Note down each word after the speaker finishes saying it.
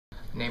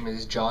My name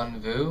is John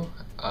Vu.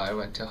 I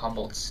went to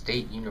Humboldt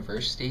State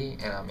University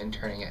and I'm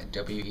interning at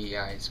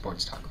WEI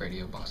Sports Talk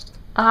Radio Boston.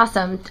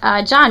 Awesome.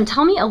 John,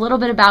 tell me a little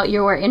bit about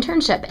your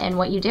internship and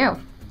what you do.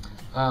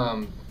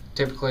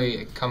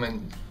 Typically,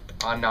 coming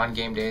on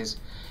non-game days,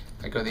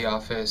 I go to the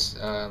office,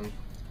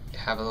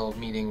 have a little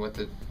meeting with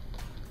the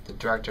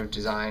director of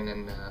design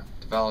and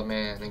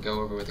development, and then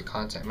go over with the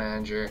content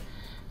manager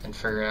and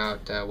figure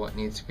out what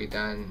needs to be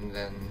done. And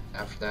then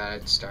after that,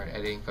 I'd start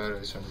editing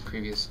photos from the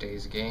previous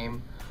day's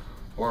game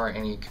or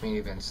any community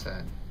events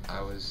that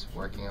I was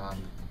working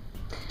on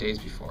days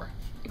before.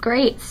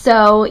 Great.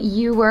 So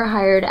you were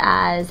hired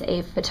as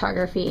a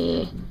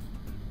photography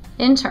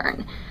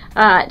intern.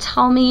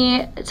 Tell me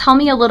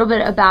a little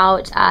bit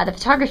about the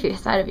photography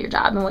side of your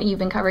job and what you've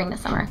been covering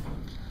this summer.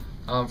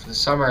 For the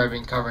summer, I've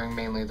been covering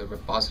mainly the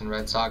Boston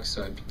Red Sox,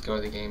 so I'd go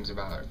to the games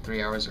about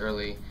 3 hours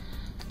early,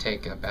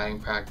 take a batting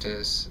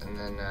practice, and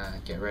then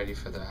get ready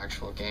for the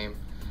actual game,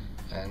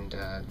 and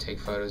take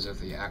photos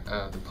of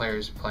the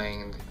players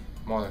playing, and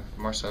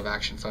more so of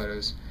action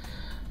photos.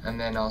 And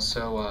then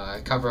also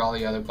I cover all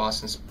the other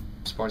Boston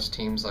sports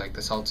teams like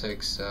the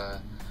Celtics,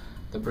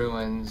 the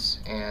Bruins,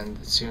 and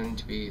the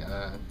soon-to-be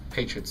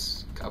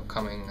Patriots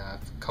upcoming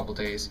couple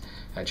days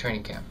at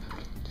training camp.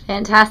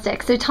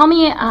 Fantastic. So tell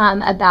me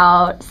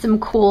about some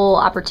cool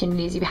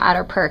opportunities you've had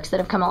or perks that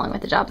have come along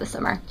with the job this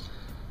summer.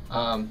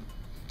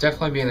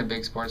 Definitely being a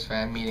big sports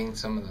fan, meeting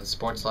some of the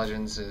sports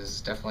legends is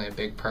definitely a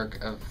big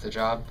perk of the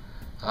job.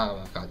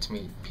 I've got to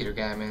meet Peter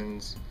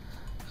Gammons,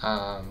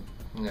 a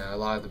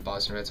lot of the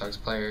Boston Red Sox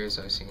players.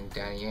 I've seen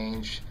Danny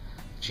Ainge,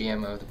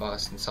 GM of the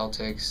Boston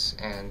Celtics,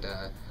 and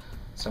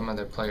some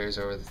other players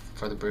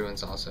for the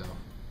Bruins also.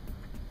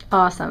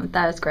 Awesome,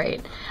 that is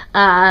great.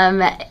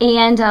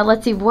 And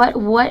let's see,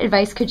 what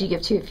advice could you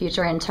give to a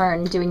future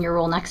intern doing your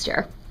role next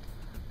year?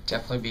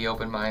 Definitely be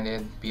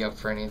open-minded, be up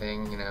for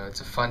anything.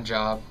 It's a fun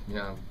job.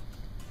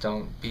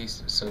 Don't be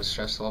so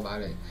stressful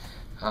about it.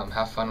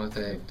 Have fun with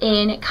it.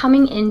 In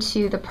coming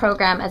into the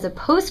program as a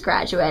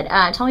postgraduate,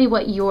 tell me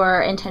what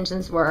your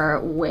intentions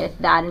were with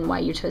that and why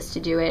you chose to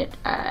do it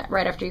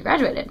right after you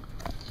graduated.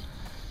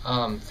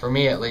 For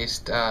me, at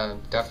least,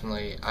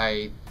 definitely,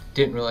 I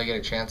didn't really get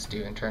a chance to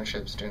do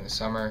internships during the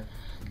summer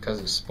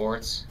because of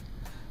sports.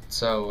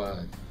 So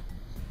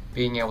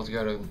being able to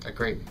go to a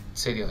great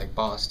city like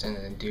Boston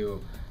and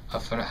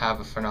have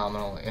a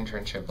phenomenal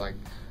internship like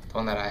the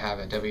one that I have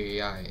at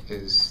WEI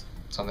is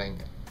something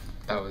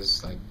that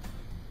was like,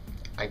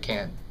 I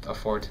can't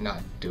afford to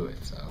not do it.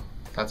 So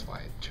that's why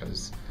I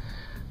chose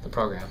the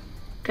program.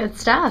 Good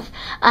stuff.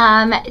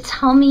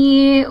 Tell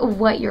me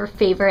what your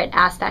favorite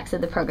aspects of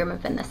the program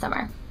have been this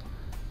summer.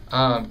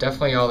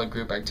 Definitely all the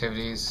group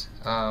activities.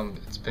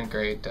 It's been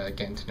great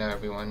getting to know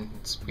everyone.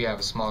 We have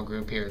a small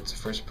group here. It's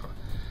the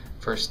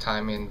first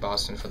time in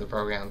Boston for the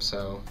program,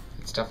 so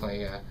it's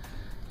definitely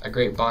a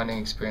great bonding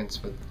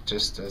experience with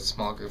just a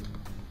small group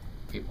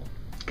of people.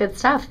 Good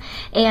stuff.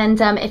 And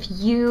if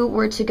you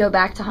were to go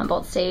back to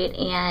Humboldt State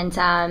and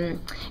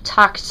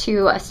talk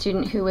to a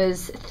student who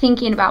was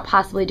thinking about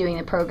possibly doing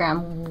the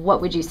program,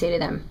 what would you say to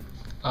them?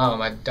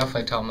 I'd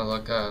definitely tell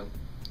them to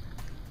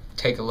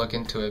take a look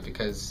into it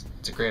because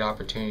it's a great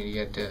opportunity to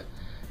get to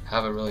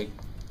have a really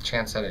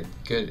chance at a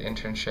good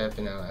internship,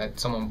 at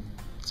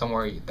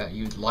somewhere that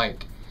you'd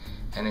like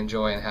and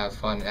enjoy and have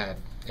fun at,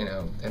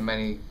 in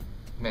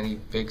many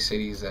big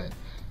cities that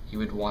you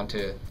would want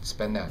to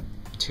spend that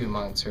 2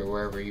 months or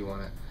wherever you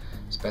want to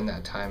spend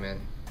that time in.